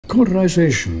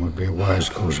Cauterization would be a wise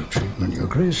course of treatment, Your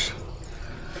Grace.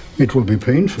 It will be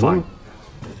painful. Fine.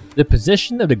 The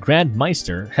position of the Grand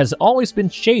Maester has always been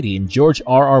shady in George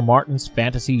R.R. Martin's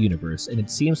fantasy universe, and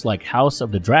it seems like House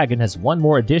of the Dragon has one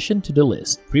more addition to the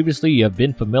list. Previously, you have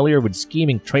been familiar with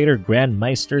scheming traitor Grand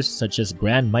Maesters such as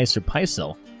Grand Maester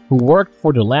Pycelle, who worked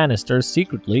for the Lannisters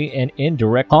secretly and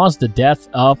indirectly caused the death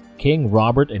of King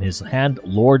Robert and his hand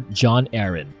Lord Jon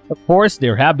Arryn. Of course,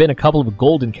 there have been a couple of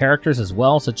golden characters as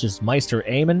well, such as Maester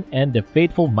Aemon and the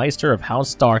faithful Maester of House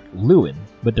Stark, Luwin,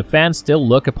 but the fans still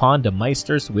look upon the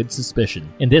Maesters with suspicion.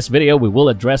 In this video, we will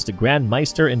address the Grand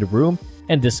Maester in the room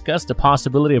and discuss the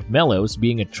possibility of Mellos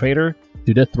being a traitor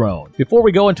to the throne. Before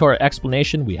we go into our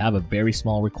explanation, we have a very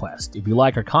small request. If you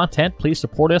like our content, please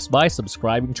support us by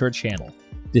subscribing to our channel.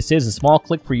 This is a small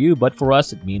click for you, but for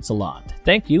us it means a lot.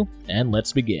 Thank you, and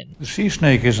let's begin. The Sea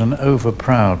Snake is an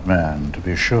overproud man, to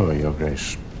be sure, Your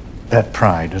Grace. That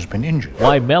pride has been injured.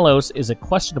 Why Mellos is a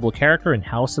questionable character in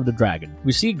House of the Dragon.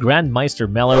 We see Grand Maester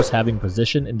Mellos having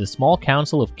position in the small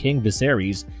council of King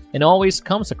Viserys and always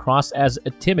comes across as a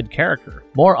timid character.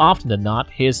 More often than not,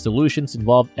 his solutions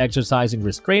involve exercising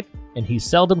restraint, and he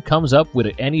seldom comes up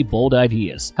with any bold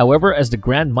ideas. However, as the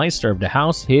Grand Maester of the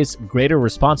house, his greater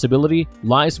responsibility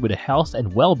lies with the health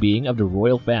and well-being of the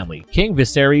royal family. King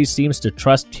Viserys seems to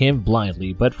trust him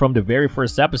blindly, but from the very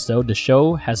first episode, the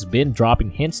show has been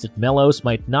dropping hints that Mellos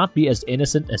might not be as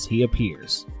innocent as he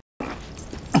appears.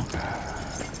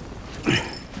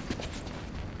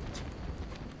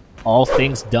 All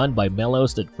things done by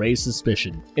Mellos that raise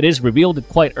suspicion. It is revealed that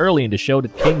quite early in the show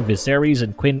that King Viserys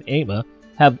and Queen Aemma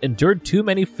have endured too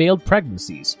many failed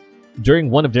pregnancies.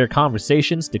 During one of their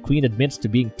conversations, the queen admits to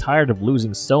being tired of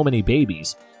losing so many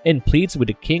babies and pleads with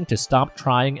the king to stop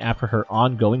trying after her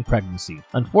ongoing pregnancy.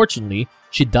 Unfortunately,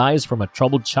 she dies from a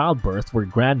troubled childbirth where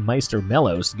Grand Maester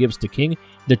Mellos gives the king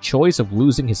the choice of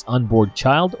losing his unborn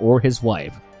child or his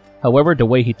wife. However, the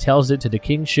way he tells it to the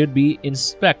king should be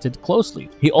inspected closely.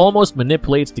 He almost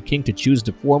manipulates the king to choose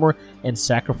the former and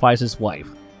sacrifice his wife.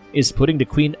 Is putting the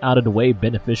queen out of the way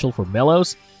beneficial for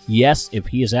Mellos? Yes, if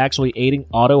he is actually aiding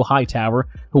Otto Hightower,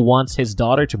 who wants his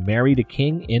daughter to marry the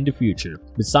king in the future.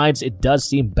 Besides, it does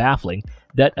seem baffling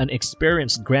that an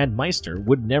experienced Grand Maester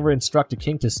would never instruct the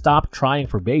king to stop trying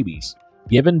for babies,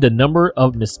 given the number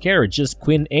of miscarriages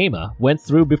Queen Aemma went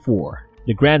through before.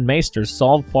 The Grand Maester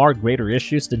solved far greater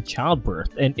issues than childbirth,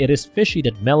 and it is fishy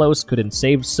that Mellos couldn't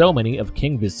save so many of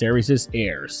King Viserys'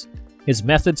 heirs. His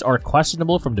methods are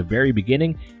questionable from the very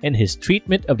beginning, and his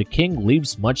treatment of the king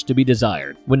leaves much to be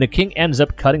desired. When the king ends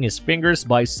up cutting his fingers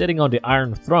by sitting on the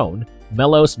Iron Throne,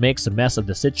 Mellos makes a mess of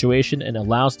the situation and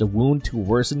allows the wound to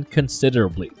worsen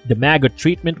considerably. The maggot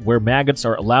treatment, where maggots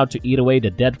are allowed to eat away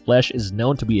the dead flesh, is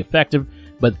known to be effective,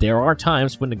 but there are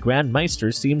times when the Grand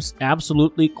Maester seems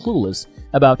absolutely clueless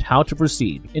about how to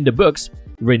proceed. In the books,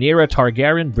 Rhaenyra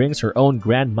Targaryen brings her own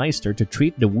Grand Maester to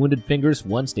treat the wounded fingers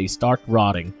once they start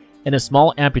rotting, and a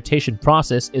small amputation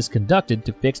process is conducted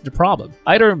to fix the problem.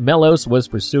 Either Mellos was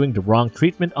pursuing the wrong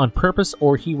treatment on purpose,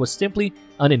 or he was simply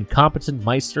an incompetent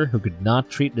Maester who could not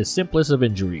treat the simplest of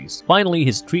injuries. Finally,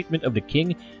 his treatment of the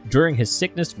king during his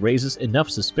sickness raises enough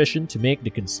suspicion to make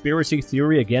the conspiracy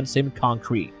theory against him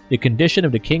concrete. The condition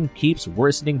of the king keeps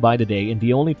worsening by the day, and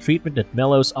the only treatment that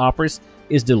Mellos offers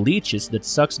is the leeches that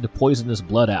sucks the poisonous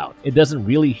blood out. It doesn't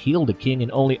really heal the king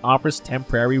and only offers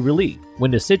temporary relief.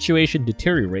 When the situation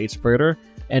deteriorates further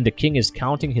and the king is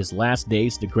counting his last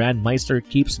days, the Grand Maester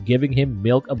keeps giving him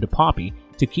milk of the poppy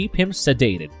to keep him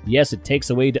sedated. Yes, it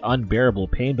takes away the unbearable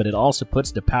pain, but it also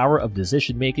puts the power of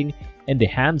decision-making in the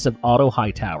hands of Otto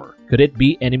Hightower. Could it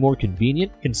be any more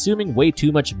convenient? Consuming way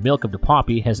too much milk of the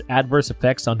poppy has adverse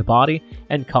effects on the body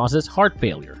and causes heart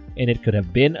failure, and it could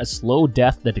have been a slow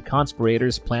death that the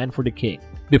conspirators planned for the king.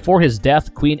 Before his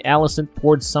death, Queen Alicent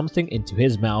poured something into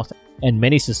his mouth, and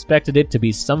many suspected it to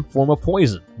be some form of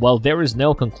poison. While there is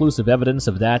no conclusive evidence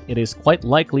of that, it is quite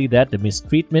likely that the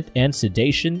mistreatment and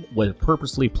sedation was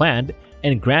purposely planned,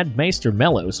 and Grand Maester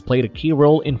Mellos played a key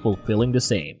role in fulfilling the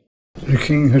same. The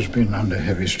king has been under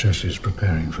heavy stresses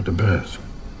preparing for the birth.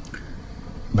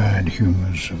 Bad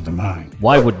humors of the mind.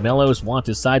 Why would Mellos want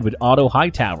to side with Otto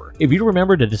Hightower? If you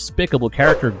remember the despicable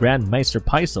character Grand Maester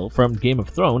Pycelle from Game of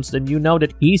Thrones, then you know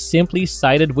that he simply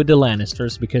sided with the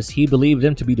Lannisters because he believed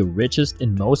them to be the richest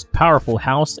and most powerful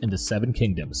house in the Seven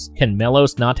Kingdoms. Can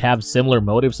Mellos not have similar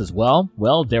motives as well?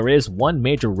 Well, there is one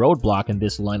major roadblock in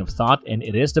this line of thought, and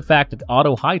it is the fact that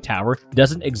Otto Hightower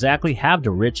doesn't exactly have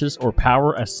the riches or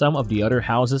power as some of the other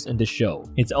houses in the show.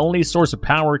 Its only source of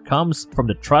power comes from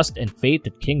the trust and faith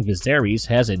that King Viserys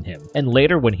has in him, and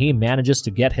later when he manages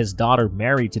to get his daughter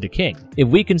married to the king. If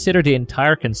we consider the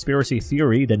entire conspiracy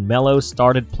theory, then Mellos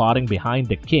started plotting behind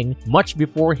the king much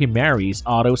before he marries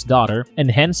Otto's daughter, and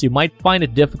hence you might find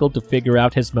it difficult to figure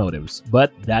out his motives.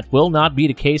 But that will not be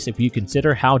the case if you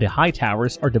consider how the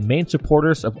Hightowers are the main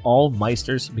supporters of all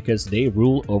Maesters because they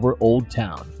rule over Old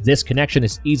Town. This connection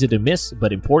is easy to miss,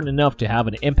 but important enough to have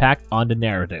an impact on the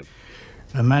narrative.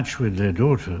 A match with their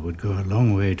daughter would go a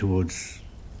long way towards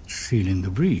sealing the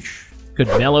breach. Could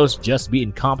Mellos just be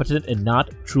incompetent and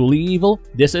not truly evil?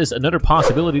 This is another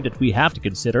possibility that we have to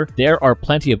consider. There are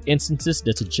plenty of instances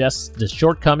that suggest the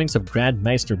shortcomings of Grand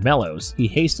Maester Mellos. He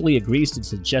hastily agrees to the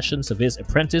suggestions of his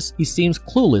apprentice, he seems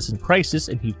clueless in crisis,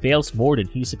 and he fails more than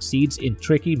he succeeds in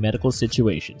tricky medical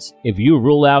situations. If you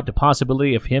rule out the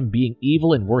possibility of him being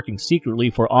evil and working secretly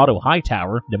for Otto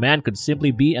Hightower, the man could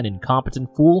simply be an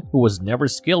incompetent fool who was never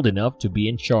skilled enough to be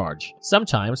in charge.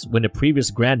 Sometimes, when the previous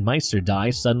Grand Maester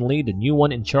dies, suddenly the new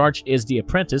one in charge is the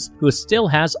apprentice who still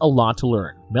has a lot to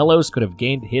learn. Mellos could have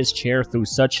gained his chair through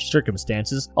such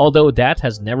circumstances, although that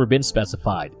has never been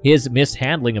specified. His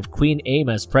mishandling of Queen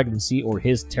Aemma's pregnancy or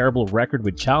his terrible record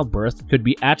with childbirth could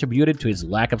be attributed to his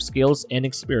lack of skills and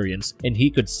experience, and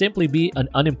he could simply be an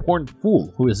unimportant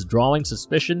fool who is drawing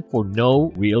suspicion for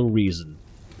no real reason.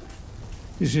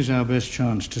 This is our best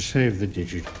chance to save the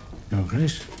digit, Your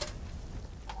Grace.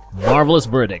 Marvelous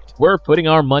verdict. We're putting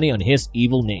our money on his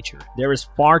evil nature. There is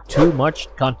far too much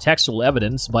contextual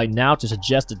evidence by now to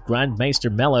suggest that Grand Maester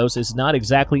Mellos is not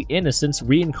exactly innocence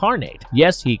reincarnate.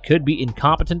 Yes, he could be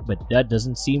incompetent, but that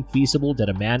doesn't seem feasible that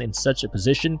a man in such a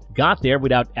position got there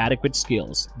without adequate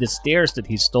skills. The stairs that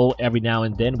he stole every now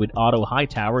and then with Otto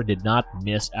Hightower did not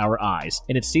miss our eyes,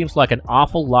 and it seems like an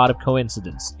awful lot of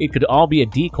coincidence. It could all be a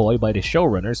decoy by the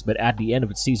showrunners, but at the end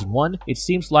of Season 1, it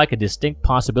seems like a distinct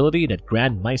possibility that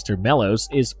Grand Maester Mellos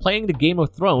is playing the Game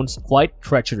of Thrones quite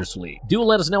treacherously. Do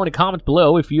let us know in the comments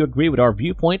below if you agree with our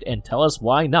viewpoint and tell us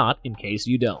why not in case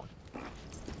you don't.